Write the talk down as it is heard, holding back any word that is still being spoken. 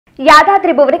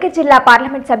యాదాద్రి భువనగిరి జిల్లా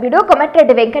పార్లమెంట్ సభ్యుడు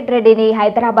కోమటిరెడ్డి వెంకటరెడ్డిని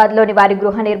హైదరాబాద్లోని వారి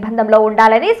గృహ నిర్బంధంలో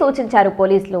ఉండాలని సూచించారు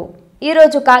పోలీసులు. ఈ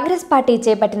రోజు కాంగ్రెస్ పార్టీ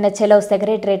చేపట్టిన చెలో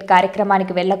సెక్రటరేట్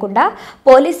కార్యక్రమానికి వెళ్లకుండా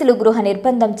పోలీసులు గృహ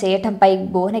నిర్బంధం చేయటంపై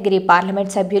భువనగిరి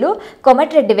పార్లమెంట్ సభ్యులు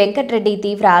కోమటిరెడ్డి వెంకటరెడ్డి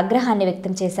తీవ్ర ఆగ్రహాన్ని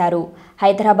వ్యక్తం చేశారు.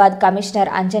 హైదరాబాద్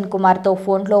కమిషనర్ అంజన్ కుమార్తో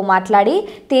ఫోన్లో మాట్లాడి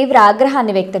తీవ్ర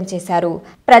ఆగ్రహాన్ని వ్యక్తం చేశారు.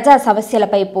 ప్రజా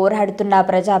సమస్యలపై పోరాడుతున్న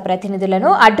ప్రజా ప్రతినిధులను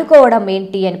అడ్డుకోవడం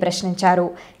ఏంటి అని ప్రశ్నించారు.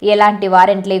 ఎలాంటి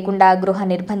వారెంట్ లేకుండా గృహ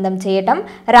నిర్బంధం చేయటం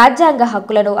రాజ్యాంగ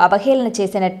హక్కులను అవహేళన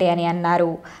చేసినట్టే అని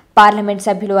అన్నారు. పార్లమెంట్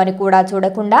సభ్యులు అని కూడా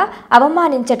చూడకుండా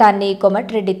అవమానించటాన్ని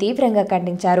కోమటిరెడ్డి తీవ్రంగా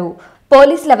ఖండించారు.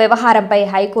 పోలీసుల వ్యవహారంపై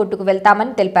హైకోర్టుకు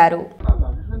వెళ్తామని తెలిపారు.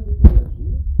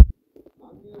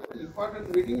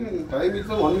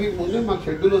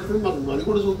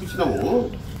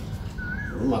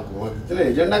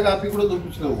 ఎజెండా కాపీ కూడా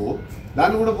చూపించినాము.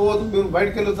 దాన్ని కూడా పోవద్దు, మీరు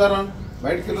బయటకు వెళ్ళొద్దారా,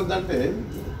 బయటకు వెళ్ళొద్దంటే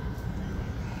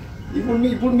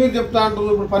ఇప్పుడు మీరు చెప్తా అంటారు.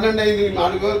 ఇప్పుడు 12 అయింది,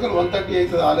 4 వరకు 1:30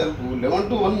 అవుతుంది, రాలేదు. 11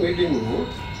 to 1 మీటింగ్.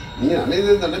 నేను అనేది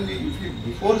ఏంటంటే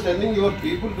before sending your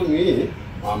people to me,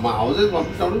 మా హౌసెస్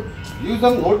పంపించినప్పుడు give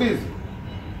some notice.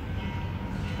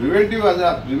 Preventive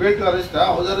అరెస్టా,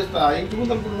 house అరెస్టా ఇంటి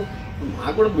ముందు అనుకుంటున్నాం.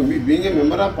 మాకు కూడా being a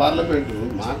member of parliament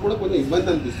మాకు కూడా కొంచెం ఇబ్బంది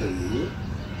అనిపిస్తుంది.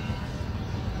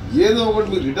 ఏదో ఒకటి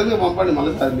మీరు రిటర్న్గా పంపండి.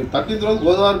 మళ్ళీ సార్ మీరు 13th రోజు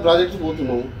గోదావరి ప్రాజెక్ట్స్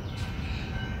పోతున్నాం.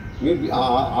 మీరు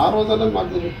ఆ రోజుల్లో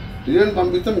మాకు రిటర్న్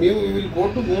పంపిస్తాం. మేము వీళ్ళు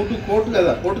కోర్టు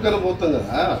కదా, కోర్టుకైనా పోతాం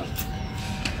కదా.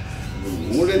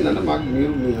 మూడేంటంటే మాకు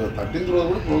మీరు 13th రోజు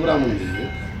కూడా ప్రోగ్రామ్ ఉంది.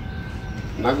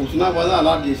 నాకు హుస్నాబాద్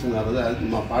అలాట్ చేసినారు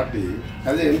మా పార్టీ.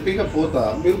 అదే ఎంపీగా పోతా,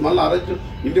 మీరు మళ్ళీ అరెస్ట్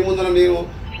ఇంటి ముందర నేను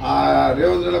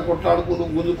రేవంత్ రెడ్డి కొట్లాడుకుంటూ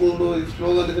గుంజుకుంటూ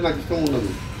స్లోగన్ అయితే నాకు ఇష్టం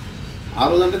ఉండదు. ఆ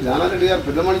రోజు అంటే జానారెడ్డి గారు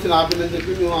పెద్ద మనిషిని ఆపిందని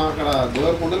చెప్పి మేము అక్కడ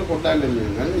గోవర్కొండలో కొట్లాడలేము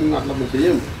మేము. కానీ మేము అట్లా మేము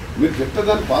చెయ్యం. మీరు చెప్తే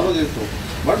దాన్ని ఫాలో చేస్తాం.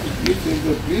 But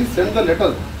please send the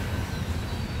letter.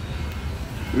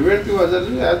 Preventive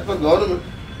measures as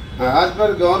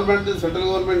per government, central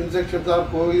government instructions are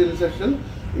Covid instruction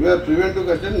your preventive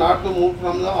custody not to move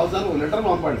from the house అని లెటర్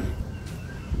పంపండి.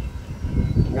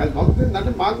 అది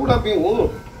పంపుతుందంటే మాకు కూడా మేము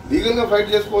లీగల్గా ఫైట్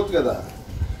చేసుకోవచ్చు కదా.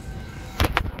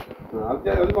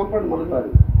 అది పంపండి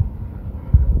మనసారి.